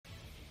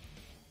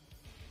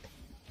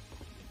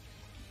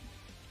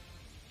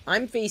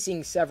I'm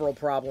facing several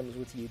problems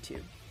with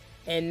YouTube.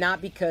 And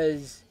not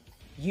because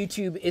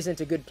YouTube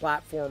isn't a good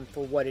platform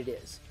for what it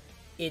is.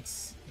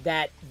 It's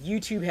that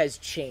YouTube has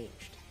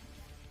changed.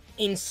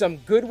 In some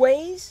good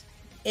ways,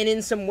 and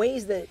in some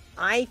ways that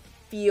I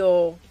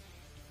feel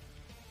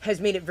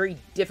has made it very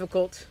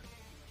difficult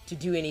to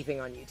do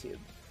anything on YouTube.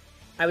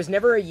 I was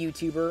never a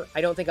YouTuber.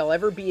 I don't think I'll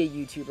ever be a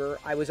YouTuber.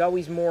 I was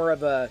always more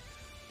of a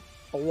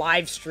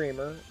live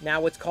streamer,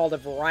 now what's called a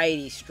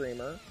variety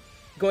streamer,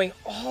 going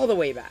all the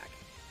way back.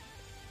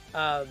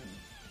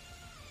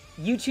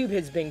 YouTube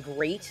has been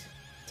great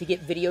to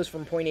get videos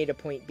from point A to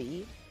point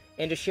B,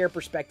 and to share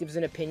perspectives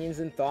and opinions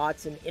and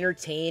thoughts, and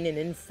entertain and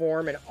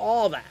inform and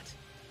all that.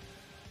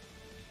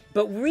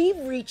 But we've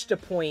reached a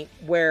point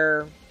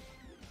where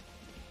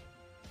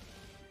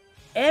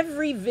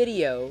every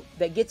video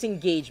that gets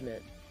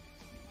engagement,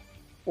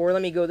 or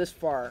let me go this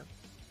far,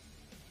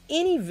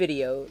 any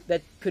video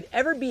that could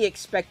ever be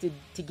expected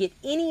to get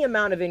any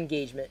amount of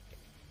engagement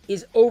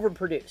is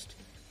overproduced.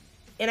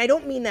 And I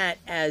don't mean that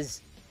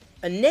as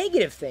a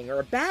negative thing or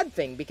a bad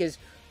thing, because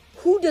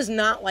who does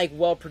not like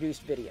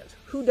well-produced videos?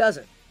 Who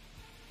doesn't?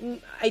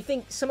 I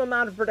think some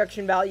amount of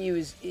production value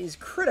is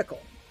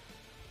critical.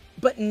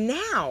 But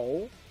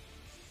now,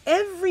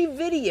 every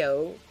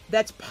video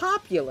that's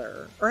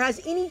popular or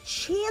has any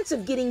chance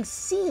of getting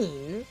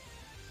seen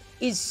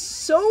is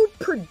so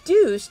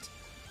produced,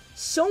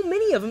 so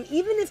many of them,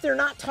 even if they're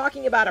not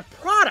talking about a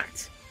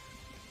product,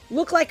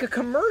 look like a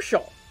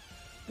commercial,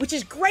 which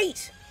is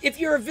great if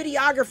you're a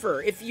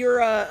videographer, if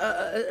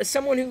you're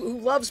someone who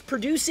loves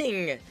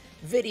producing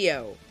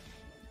video.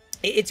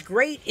 It's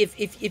great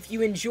if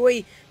you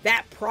enjoy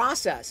that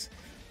process,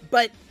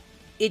 but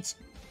it's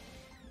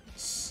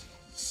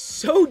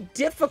so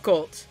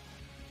difficult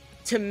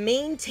to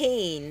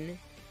maintain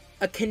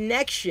a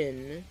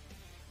connection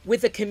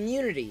with a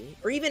community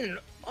or even an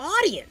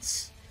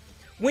audience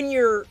when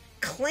you're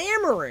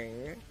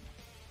clamoring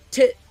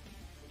to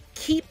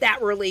keep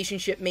that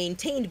relationship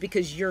maintained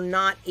because you're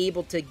not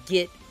able to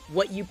get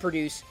what you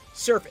produce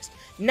surfaced.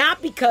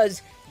 Not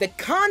because the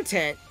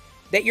content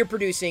that you're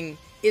producing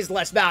is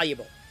less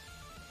valuable.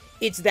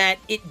 It's that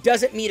it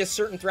doesn't meet a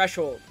certain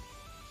threshold.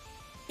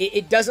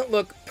 It doesn't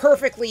look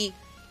perfectly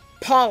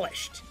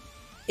polished.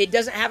 It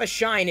doesn't have a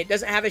shine. It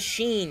doesn't have a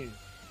sheen.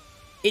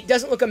 It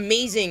doesn't look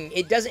amazing.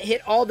 It doesn't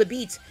hit all the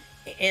beats.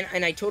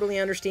 And I totally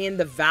understand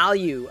the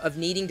value of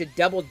needing to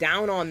double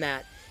down on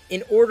that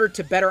in order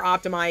to better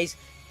optimize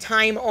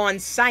time on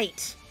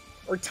site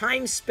or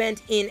time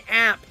spent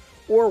in-app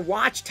or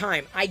watch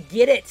time. I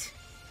get it.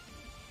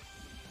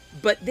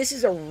 But this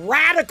is a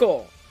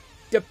radical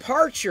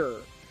departure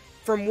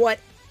from what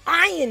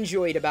I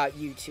enjoyed about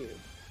YouTube.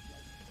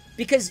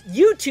 Because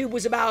YouTube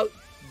was about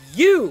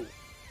you.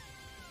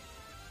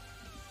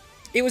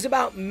 It was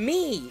about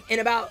me and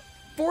about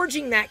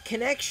forging that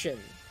connection.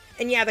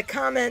 And yeah, the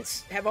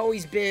comments have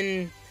always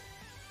been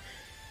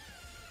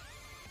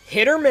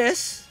hit or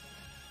miss,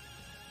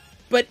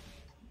 but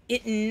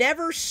it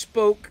never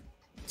spoke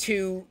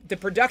to the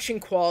production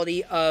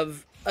quality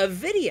of a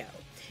video.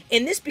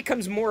 And this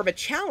becomes more of a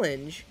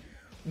challenge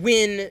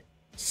when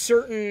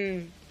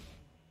certain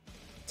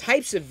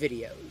types of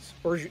videos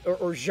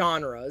or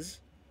genres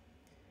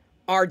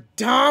are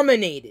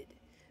dominated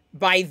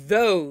by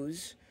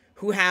those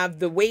who have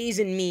the ways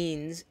and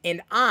means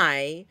and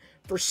eye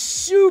for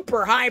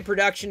super high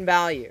production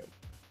value,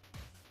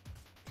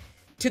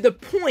 to the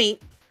point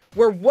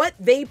where what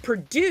they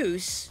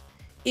produce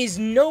is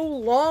no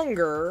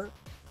longer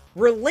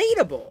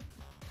relatable.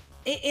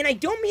 And I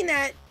don't mean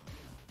that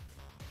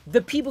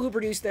the people who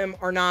produce them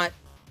are not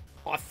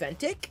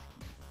authentic.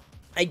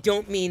 I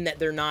don't mean that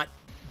they're not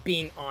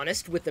being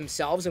honest with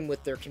themselves and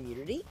with their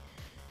community.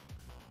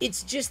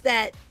 It's just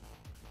that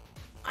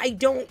I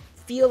don't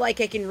feel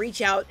like I can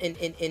reach out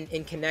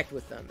and connect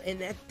with them.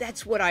 And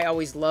that's what I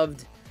always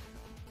loved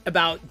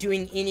about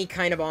doing any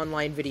kind of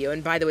online video.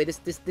 And by the way,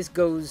 this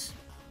goes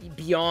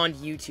beyond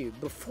YouTube.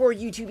 Before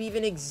YouTube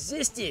even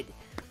existed,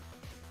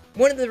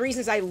 one of the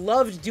reasons I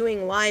loved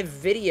doing live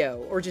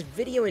video, or just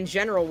video in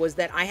general, was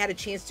that I had a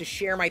chance to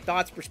share my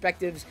thoughts,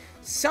 perspectives,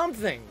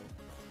 something,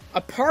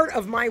 a part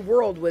of my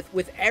world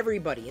with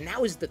everybody. And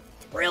that was the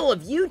thrill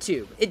of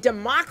YouTube. It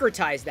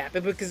democratized that.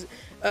 But because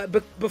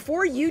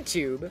before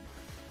YouTube,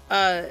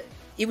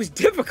 it was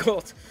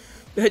difficult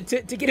to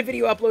get a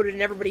video uploaded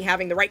and everybody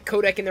having the right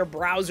codec in their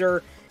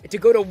browser, to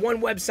go to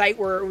one website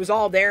where it was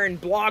all there, and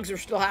blogs are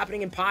still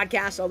happening, and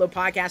podcasts, although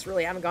podcasts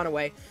really haven't gone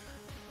away.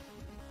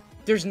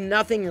 There's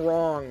nothing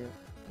wrong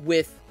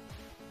with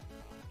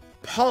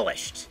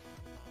polished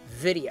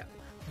video.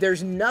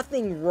 There's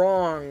nothing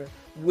wrong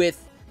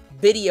with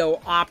video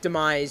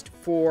optimized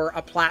for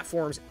a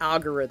platform's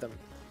algorithm.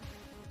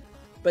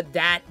 But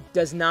that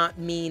does not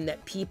mean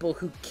that people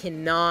who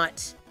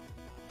cannot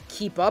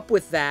keep up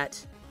with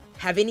that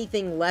have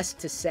anything less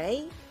to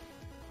say,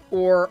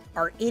 or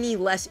are any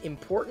less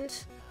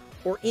important,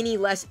 or any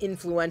less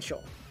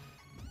influential.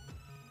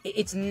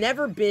 It's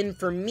never been,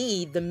 for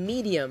me, the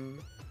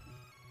medium,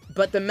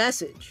 but the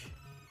message.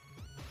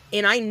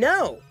 And I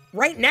know,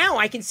 right now,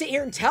 I can sit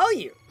here and tell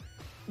you,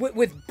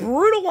 with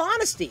brutal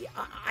honesty.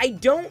 I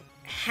don't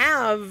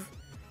have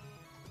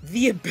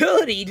the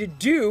ability to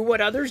do what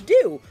others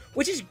do,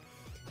 which is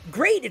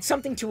great. It's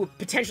something to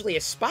potentially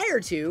aspire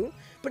to,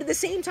 but at the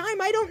same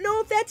time, I don't know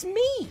if that's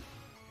me.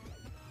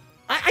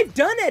 I've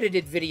done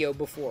edited video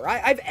before.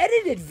 I've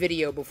edited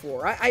video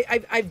before.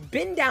 I've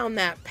been down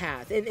that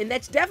path, and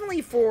that's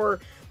definitely for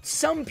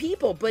some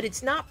people, but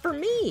it's not for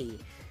me.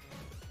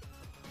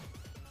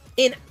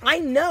 And I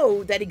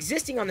know that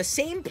existing on the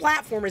same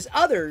platform as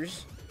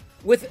others,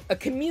 with a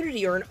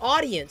community or an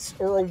audience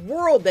or a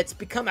world that's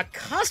become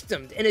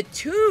accustomed and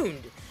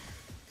attuned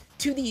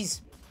to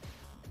these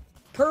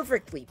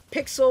perfectly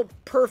pixel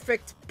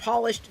perfect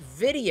polished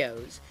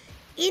videos,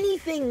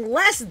 anything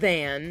less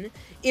than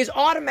is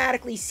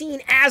automatically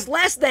seen as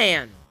less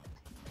than.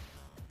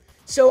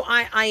 So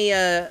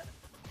I'm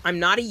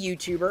not a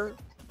YouTuber.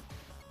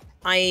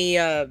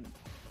 I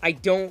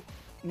don't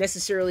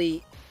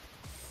necessarily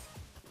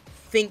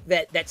think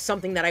that that's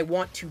something that I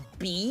want to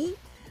be.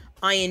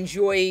 I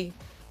enjoy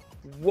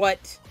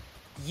what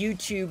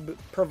YouTube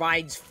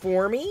provides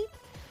for me.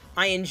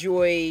 I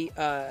enjoy,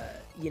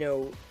 you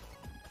know,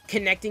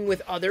 connecting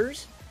with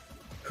others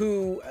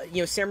who,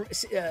 you know,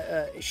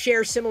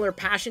 share similar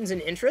passions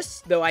and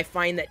interests, though I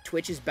find that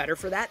Twitch is better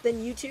for that than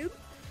YouTube.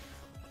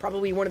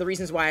 Probably one of the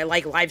reasons why I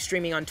like live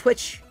streaming on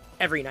Twitch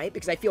every night,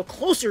 because I feel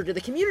closer to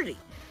the community.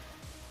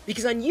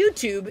 Because on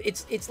YouTube,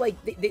 it's like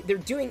they're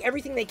doing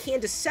everything they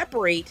can to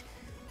separate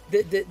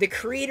the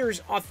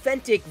creator's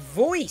authentic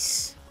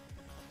voice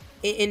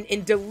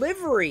and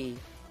delivery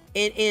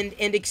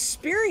and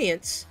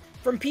experience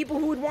from people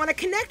who would want to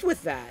connect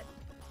with that.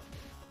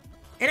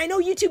 And I know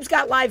YouTube's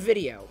got live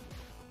video.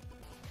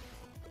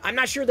 I'm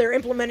not sure they're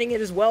implementing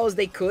it as well as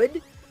they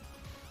could,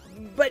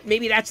 but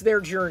maybe that's their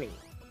journey.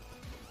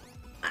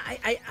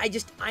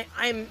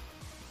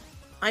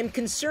 I'm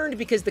concerned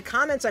because the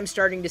comments I'm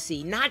starting to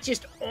see, not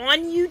just on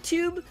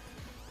YouTube,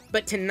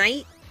 but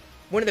tonight,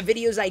 one of the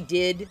videos I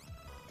did,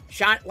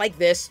 shot like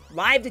this,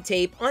 live to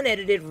tape,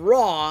 unedited,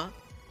 raw,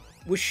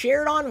 was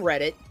shared on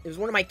Reddit. It was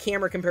one of my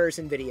camera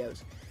comparison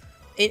videos.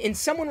 And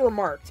someone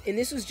remarked, and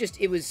this was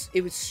just, it was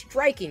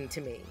striking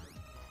to me.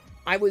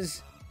 I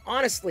was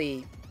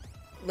honestly,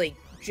 like,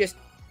 just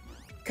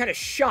kind of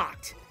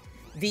shocked.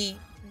 Let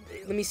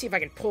me see if I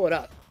can pull it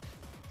up.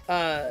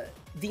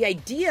 The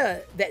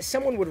idea that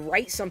someone would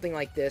write something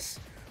like this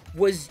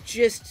was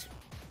just,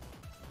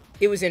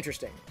 it was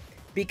interesting.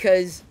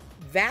 Because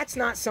that's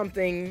not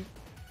something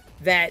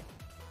that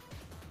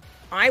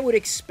I would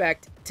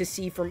expect to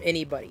see from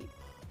anybody.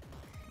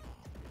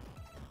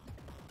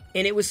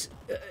 And it was,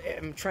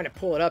 I'm trying to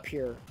pull it up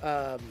here.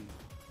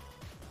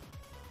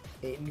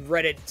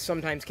 Reddit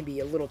sometimes can be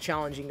a little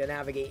challenging to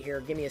navigate here.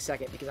 Give me a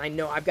second, because I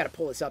know I've got to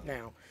pull this up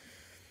now.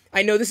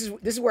 I know this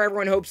is where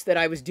everyone hopes that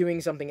I was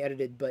doing something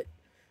edited, but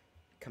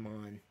come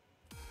on.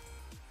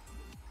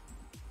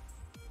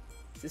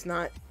 Is this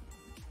not...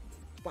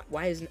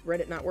 Why is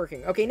Reddit not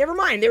working? Okay, never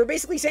mind. They were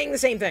basically saying the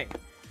same thing.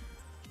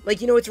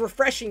 Like, you know, it's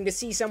refreshing to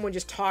see someone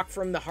just talk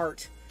from the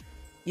heart.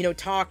 You know,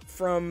 talk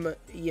from,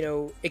 you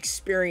know,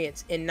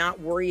 experience and not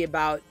worry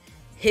about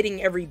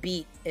hitting every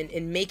beat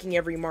and making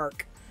every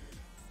mark.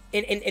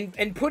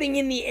 And putting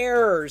in the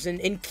errors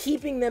and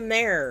keeping them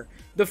there.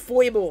 The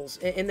foibles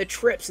and the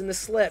trips and the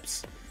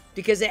slips.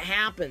 Because it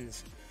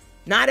happens.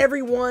 Not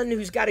everyone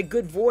who's got a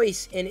good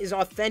voice and is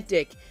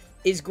authentic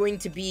is going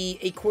to be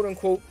a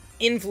quote-unquote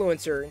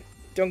influencer.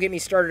 Don't get me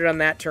started on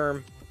that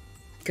term,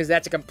 because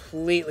that's a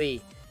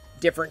completely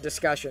different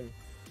discussion.